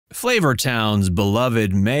Flavortown's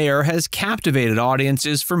beloved mayor has captivated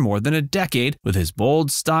audiences for more than a decade with his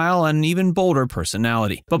bold style and even bolder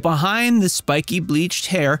personality. But behind the spiky bleached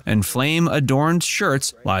hair and flame-adorned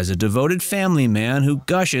shirts lies a devoted family man who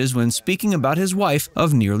gushes when speaking about his wife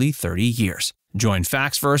of nearly 30 years. Join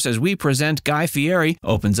Factsverse as we present Guy Fieri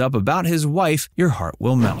opens up about his wife your heart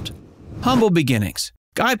will melt. Humble beginnings.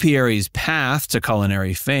 Guy Fieri's path to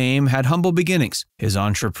culinary fame had humble beginnings. His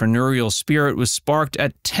entrepreneurial spirit was sparked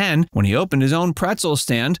at 10 when he opened his own pretzel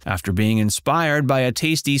stand after being inspired by a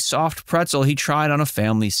tasty soft pretzel he tried on a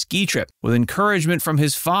family ski trip. With encouragement from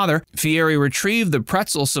his father, Fieri retrieved the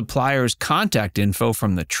pretzel supplier's contact info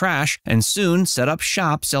from the trash and soon set up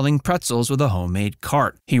shop selling pretzels with a homemade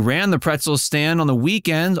cart. He ran the pretzel stand on the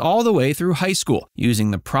weekends all the way through high school,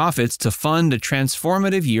 using the profits to fund a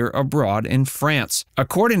transformative year abroad in France.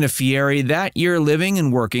 According to Fieri, that year living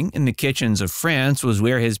and working in the kitchens of France was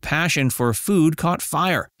where his passion for food caught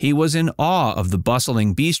fire. He was in awe of the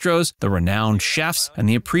bustling bistros, the renowned chefs, and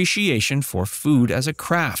the appreciation for food as a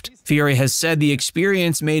craft. Fieri has said the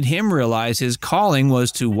experience made him realize his calling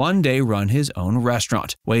was to one day run his own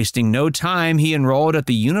restaurant. Wasting no time, he enrolled at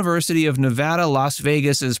the University of Nevada, Las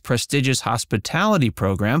Vegas's prestigious hospitality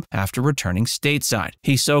program after returning stateside.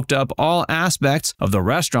 He soaked up all aspects of the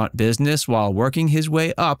restaurant business while working his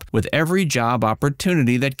way up with every job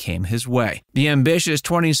opportunity that came his way. The ambitious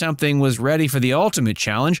 20-something was ready for the ultimate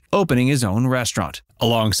challenge, opening his own restaurant.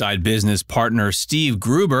 Alongside business partner Steve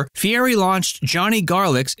Gruber, Fieri launched Johnny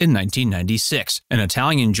Garlic's in 1996, an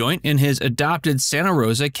Italian joint in his adopted Santa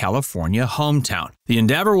Rosa, California hometown. The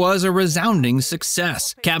endeavor was a resounding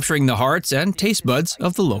success, capturing the hearts and taste buds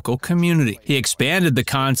of the local community. He expanded the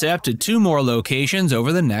concept to 2 more locations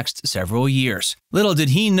over the next several years. Little did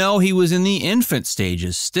he know he was in the infant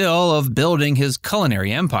stages still of building his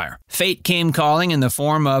culinary empire. Fate came calling in the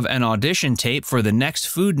form of an audition tape for the next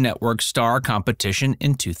Food Network star competition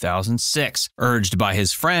in 2006. Urged by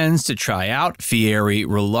his friends to try out, Fieri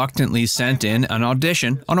reluctantly sent in an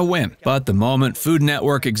audition on a whim. But the moment Food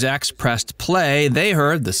Network execs pressed play, they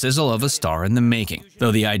heard the sizzle of a star in the making.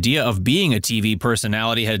 Though the idea of being a TV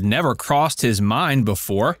personality had never crossed his mind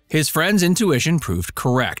before, his friend's intuition proved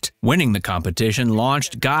correct. Winning the competition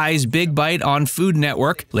launched Guy's Big Bite on Food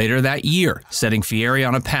Network later that year, setting Fieri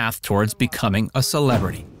on a path towards becoming a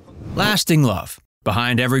celebrity. Lasting love.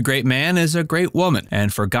 Behind every great man is a great woman,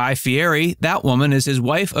 and for Guy Fieri, that woman is his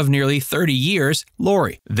wife of nearly 30 years,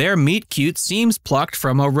 Lori. Their meet-cute seems plucked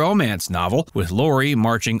from a romance novel, with Lori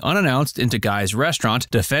marching unannounced into Guy's restaurant,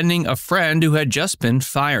 defending a friend who had just been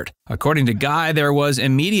fired. According to Guy, there was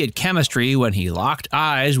immediate chemistry when he locked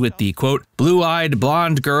eyes with the, quote, blue-eyed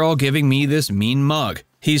blonde girl giving me this mean mug.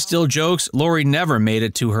 He still jokes Lori never made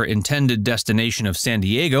it to her intended destination of San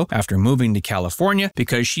Diego after moving to California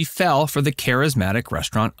because she fell for the charismatic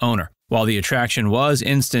restaurant owner. While the attraction was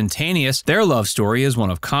instantaneous, their love story is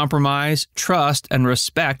one of compromise, trust, and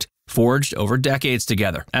respect forged over decades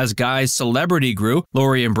together. As Guy's celebrity grew,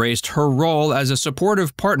 Lori embraced her role as a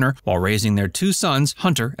supportive partner while raising their 2 sons,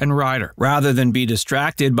 Hunter and Ryder. Rather than be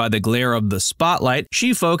distracted by the glare of the spotlight,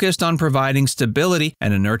 she focused on providing stability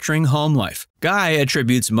and a nurturing home life. Guy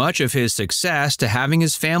attributes much of his success to having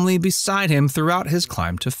his family beside him throughout his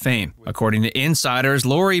climb to fame. According to insiders,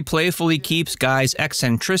 Lori playfully keeps Guy's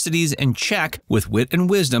eccentricities in check with wit and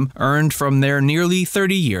wisdom earned from their nearly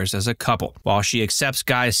 30 years as a couple. While she accepts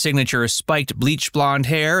Guy's signature spiked bleach blonde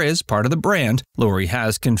hair as part of the brand, Lori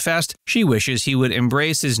has confessed she wishes he would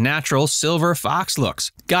embrace his natural silver fox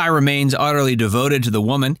looks. Guy remains utterly devoted to the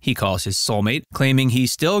woman he calls his soulmate, claiming he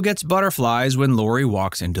still gets butterflies when Lori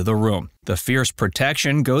walks into the room. The fierce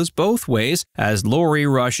protection goes both ways as Lori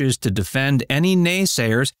rushes to defend any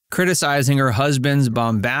naysayers, criticizing her husband's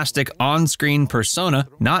bombastic on-screen persona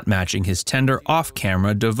not matching his tender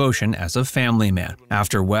off-camera devotion as a family man.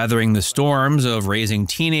 After weathering the storms of raising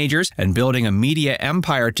teenagers and building a media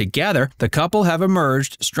empire together, the couple have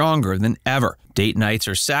emerged stronger than ever. Date nights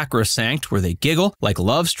are sacrosanct where they giggle like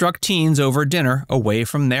love-struck teens over dinner away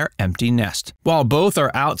from their empty nest. While both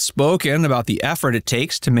are outspoken about the effort it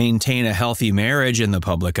takes to maintain a healthy marriage in the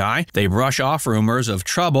public eye, they brush off rumors of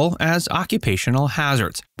trouble as occupational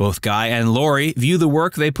hazards. Both Guy and Lori view the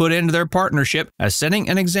work they put into their partnership as setting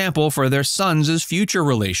an example for their sons' future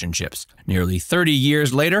relationships. Nearly 30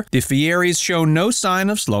 years later, the Fieris show no sign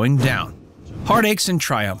of slowing down. Heartaches and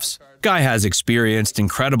Triumphs. Guy has experienced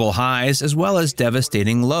incredible highs as well as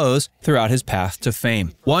devastating lows throughout his path to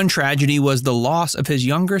fame. One tragedy was the loss of his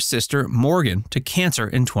younger sister Morgan to cancer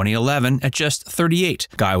in 2011 at just 38.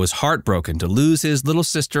 Guy was heartbroken to lose his little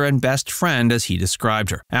sister and best friend, as he described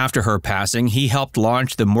her. After her passing, he helped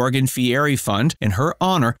launch the Morgan Fieri Fund in her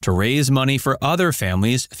honor to raise money for other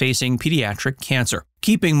families facing pediatric cancer.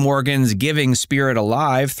 Keeping Morgan's giving spirit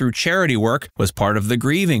alive through charity work was part of the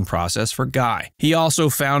grieving process for Guy. He also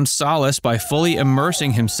found solace by fully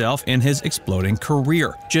immersing himself in his exploding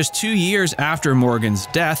career. Just 2 years after Morgan's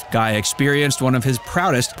death, Guy experienced one of his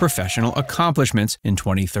proudest professional accomplishments in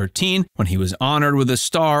 2013 when he was honored with a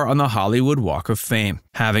star on the Hollywood Walk of Fame.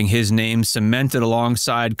 Having his name cemented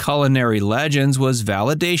alongside culinary legends was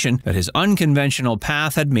validation that his unconventional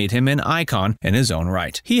path had made him an icon in his own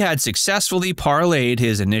right. He had successfully parlayed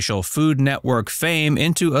his initial Food Network fame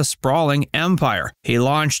into a sprawling empire. He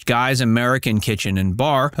launched Guy's American Kitchen and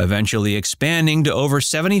Bar, eventually expanding to over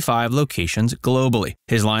 75 locations globally.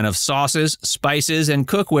 His line of sauces, spices, and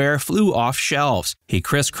cookware flew off shelves. He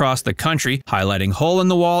crisscrossed the country, highlighting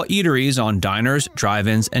hole-in-the-wall eateries on diners,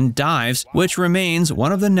 drive-ins, and dives, which remains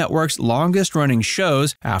one of the network's longest-running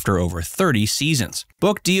shows after over 30 seasons.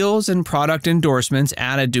 Book deals and product endorsements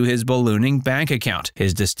added to his ballooning bank account.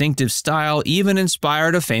 His distinctive style even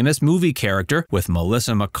inspired a famous movie character, with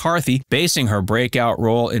Melissa McCarthy basing her breakout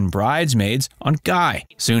role in Bridesmaids on Guy.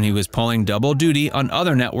 Soon he was pulling double duty on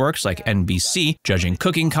other networks like NBC, judging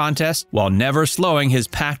cooking contests, while never slowing his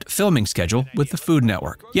packed filming schedule with the Food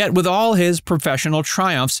Network. Yet with all his professional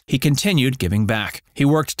triumphs, he continued giving back. He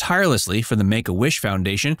worked tirelessly for the Make-A-Wish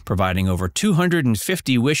Foundation, providing over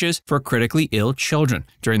 250 wishes for critically ill children.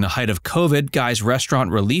 During the height of COVID, Guy's Restaurant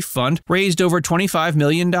Relief Fund raised over $25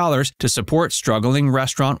 million to support struggling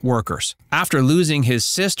restaurant workers. After losing his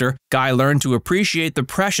sister, Guy learned to appreciate the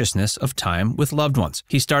preciousness of time with loved ones.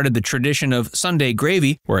 He started the tradition of Sunday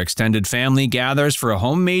gravy, where extended family gathers for a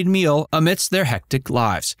homemade meal amidst their hectic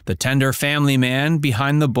lives. The tender family man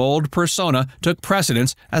behind the bold persona took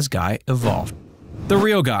precedence as Guy evolved. The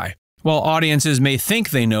real Guy. While audiences may think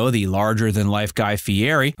they know the larger-than-life Guy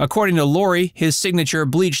Fieri, according to Lori, his signature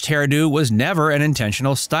bleached hairdo was never an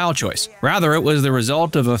intentional style choice. Rather, it was the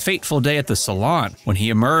result of a fateful day at the salon. When he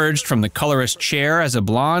emerged from the colorist chair as a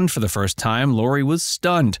blonde for the first time, Lori was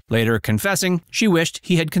stunned, later confessing she wished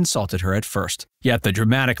he had consulted her at first. Yet the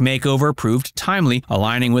dramatic makeover proved timely,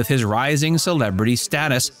 aligning with his rising celebrity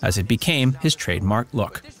status as it became his trademark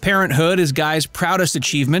look. Parenthood is Guy's proudest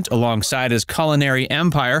achievement alongside his culinary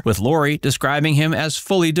empire, with Lori describing him as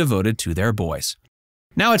fully devoted to their boys.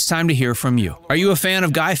 Now it's time to hear from you. Are you a fan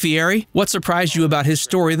of Guy Fieri? What surprised you about his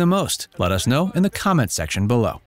story the most? Let us know in the comment section below.